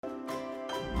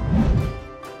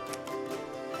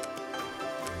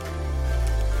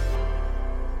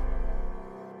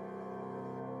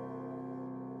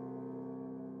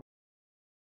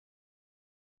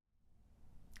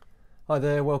Hi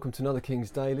there, welcome to another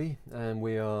King's Daily, and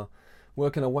we are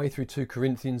working our way through 2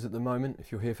 Corinthians at the moment.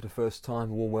 If you're here for the first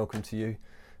time, a warm welcome to you.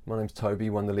 My name's Toby,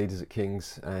 one of the leaders at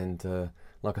King's, and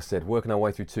like I said, working our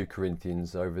way through 2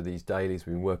 Corinthians over these dailies.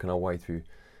 We've been working our way through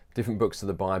different books of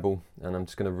the Bible, and I'm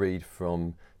just going to read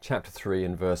from chapter 3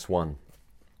 and verse 1.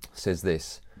 It says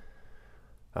this,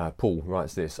 Paul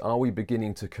writes this, "Are we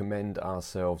beginning to commend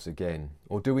ourselves again,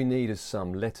 or do we need as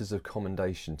some letters of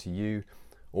commendation to you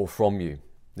or from you?"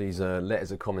 These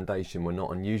letters of commendation were not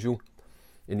unusual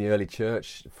in the early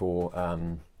church for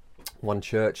one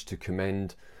church to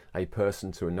commend a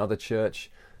person to another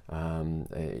church.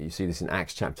 You see this in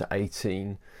Acts chapter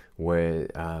 18, where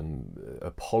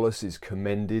Apollos is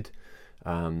commended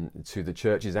to the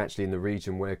churches actually in the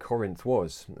region where Corinth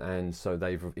was. And so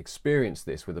they've experienced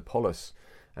this with Apollos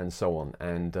and so on.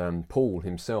 And Paul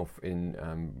himself in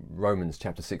Romans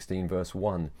chapter 16 verse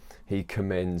 1, he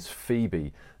commends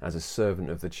Phoebe as a servant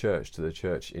of the church to the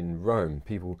church in Rome.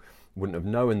 People wouldn't have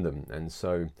known them, and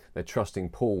so they're trusting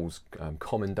Paul's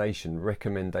commendation,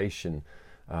 recommendation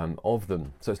of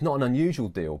them. So it's not an unusual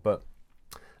deal, but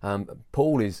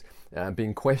Paul is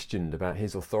being questioned about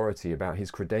his authority, about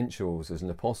his credentials as an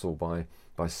apostle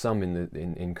by some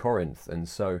in Corinth, and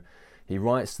so he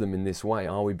writes them in this way.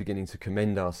 Are we beginning to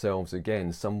commend ourselves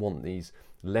again? Some want these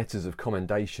letters of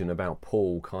commendation about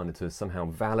Paul kind of to somehow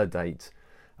validate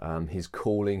his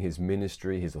calling, his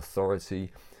ministry, his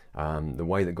authority, the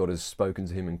way that God has spoken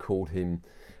to him and called him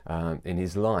in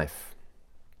his life.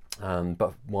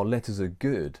 But while letters are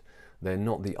good, they're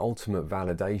not the ultimate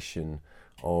validation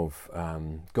of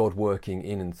God working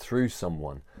in and through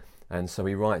someone. And so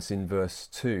he writes in verse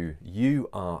 2, "You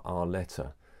are our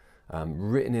letter,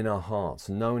 written in our hearts,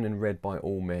 known and read by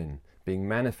all men, being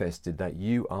manifested that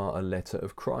you are a letter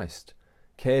of Christ,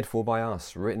 cared for by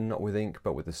us, written not with ink,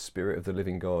 but with the Spirit of the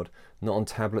living God, not on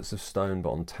tablets of stone,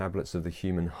 but on tablets of the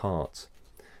human heart."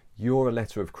 You're a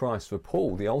letter of Christ. For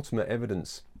Paul, the ultimate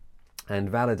evidence and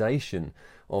validation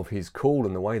of his call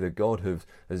and the way that God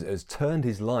has turned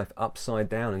his life upside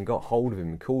down and got hold of him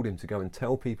and called him to go and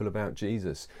tell people about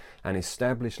Jesus and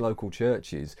establish local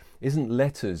churches isn't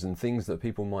letters and things that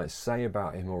people might say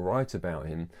about him or write about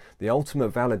him. The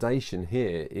ultimate validation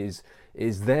here is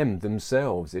them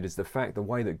themselves. It is the fact, the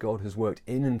way that God has worked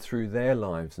in and through their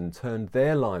lives and turned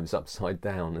their lives upside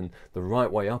down and the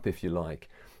right way up, if you like,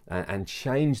 and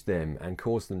changed them and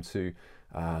caused them to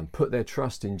put their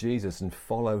trust in Jesus and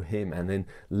follow him and then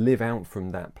live out from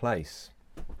that place.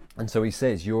 And so he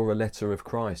says, you're a letter of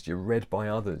Christ, you're read by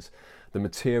others. The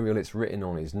material it's written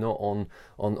on is not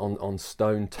on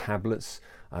stone tablets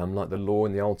like the law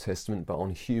in the Old Testament, but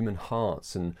on human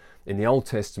hearts. And in the Old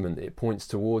Testament it points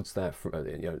towards that,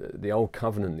 the Old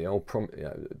Covenant,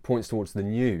 points towards the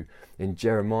New in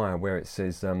Jeremiah, where it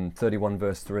says 31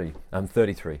 verse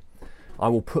 33, "I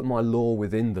will put my law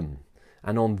within them,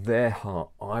 and on their heart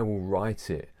I will write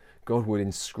it." God would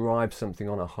inscribe something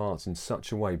on our hearts in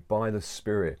such a way by the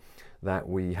Spirit that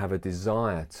we have a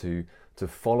desire to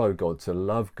follow God, to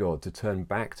love God, to turn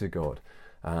back to God.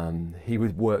 He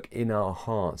would work in our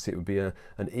hearts. It would be an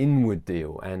inward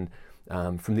deal, and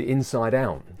from the inside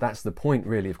out. That's the point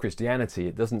really of Christianity.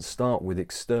 It doesn't start with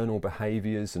external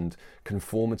behaviours and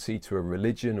conformity to a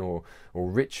religion or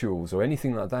rituals or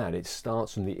anything like that. It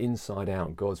starts from the inside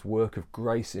out, God's work of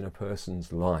grace in a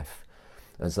person's life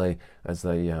as they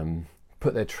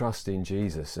put their trust in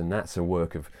Jesus, and that's a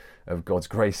work of God's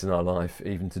grace in our life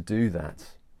even to do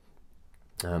that.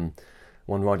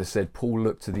 One writer said, Paul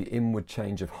looked to the inward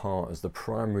change of heart as the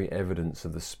primary evidence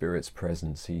of the Spirit's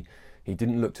presence. He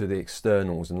didn't look to the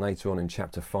externals, and later on in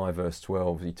chapter 5 verse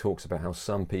 12 he talks about how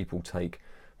some people take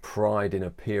pride in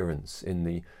appearance, in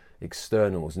the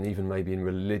externals, and even maybe in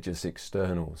religious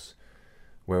externals,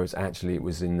 whereas actually it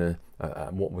was in the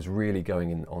what was really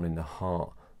going on in the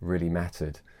heart really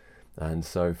mattered. And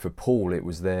so for Paul it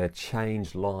was their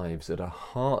changed lives at a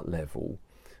heart level,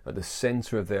 at the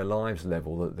centre of their lives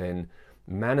level, that then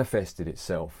manifested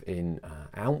itself in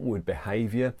outward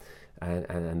behaviour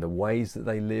and the ways that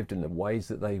they lived and the ways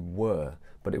that they were.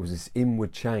 But it was this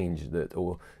inward change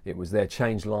it was their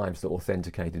changed lives that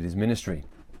authenticated his ministry.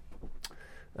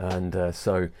 And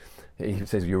so he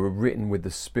says, "You were written with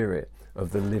the Spirit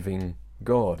of the living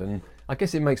God." And I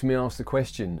guess it makes me ask the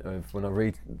question of, when I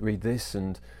read this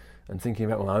and thinking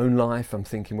about my own life, I'm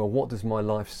thinking, well, what does my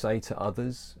life say to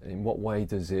others? In what way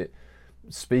does it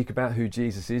speak about who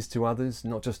Jesus is to others?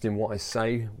 Not just in what I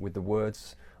say with the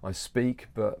words I speak,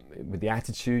 but with the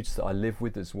attitudes that I live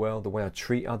with as well, the way I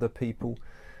treat other people.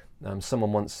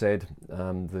 Someone once said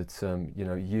that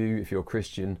you, if you're a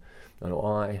Christian, and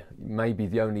I may be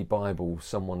the only Bible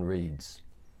someone reads.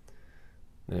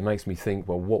 And it makes me think,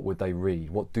 well, what would they read?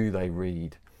 What do they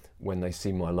read when they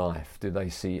see my life? Do they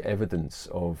see evidence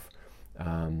of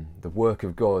the work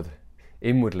of God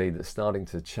inwardly that's starting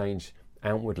to change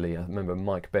outwardly? I remember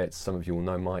Mike Betts, some of you will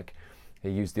know Mike, he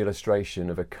used the illustration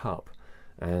of a cup,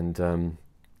 and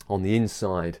on the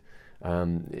inside,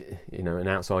 and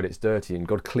outside it's dirty, and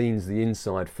God cleans the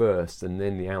inside first, and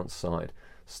then the outside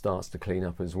starts to clean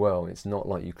up as well. It's not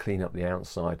like you clean up the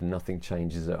outside and nothing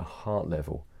changes at a heart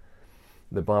level.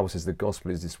 The Bible says the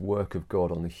gospel is this work of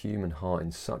God on the human heart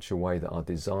in such a way that our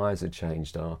desires are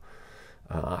changed, our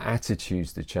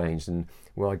attitudes are changed. And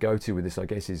where I go to with this, I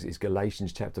guess, is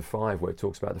Galatians chapter 5, where it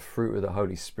talks about the fruit of the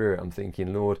Holy Spirit. I'm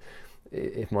thinking, Lord,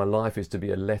 if my life is to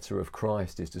be a letter of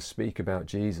Christ, is to speak about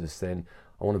Jesus, then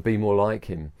I want to be more like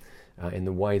him in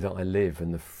the way that I live.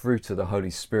 And the fruit of the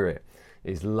Holy Spirit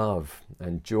is love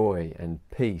and joy and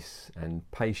peace and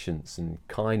patience and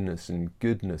kindness and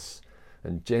goodness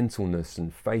and gentleness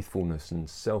and faithfulness and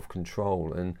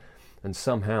self-control. And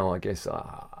somehow, I guess,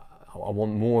 I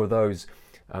want more of those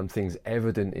things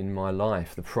evident in my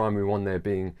life. The primary one there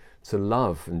being to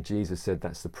love. And Jesus said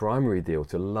that's the primary deal,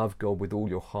 to love God with all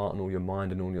your heart and all your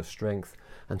mind and all your strength,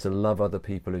 and to love other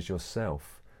people as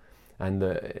yourself. And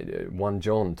 1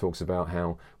 John talks about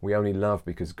how we only love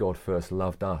because God first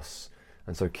loved us.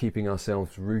 And so keeping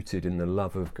ourselves rooted in the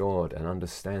love of God and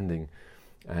understanding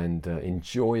and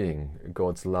enjoying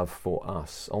God's love for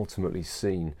us, ultimately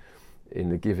seen in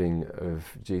the giving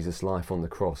of Jesus' life on the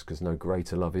cross, because no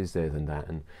greater love is there than that.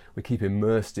 And we keep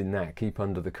immersed in that, keep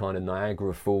under the kind of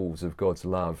Niagara Falls of God's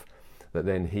love, that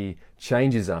then he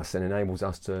changes us and enables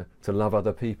us to love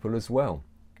other people as well.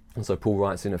 And so Paul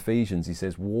writes in Ephesians, he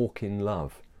says, walk in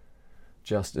love,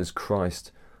 just as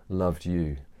Christ loved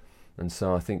you. And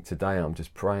so I think today I'm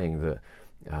just praying that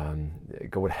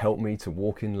God would help me to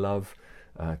walk in love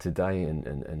today,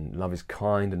 and love is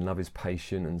kind and love is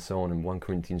patient and so on. In 1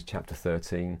 Corinthians chapter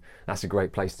 13, that's a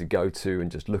great place to go to and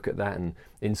just look at that and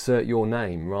insert your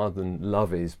name. Rather than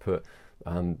love is, put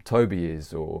Toby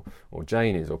is, or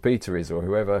Jane is, or Peter is, or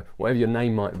whatever your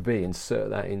name might be. Insert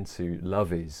that into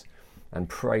love is and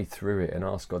pray through it and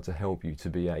ask God to help you to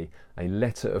be a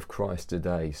letter of Christ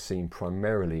today, seen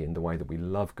primarily in the way that we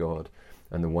love God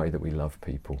and the way that we love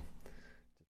people.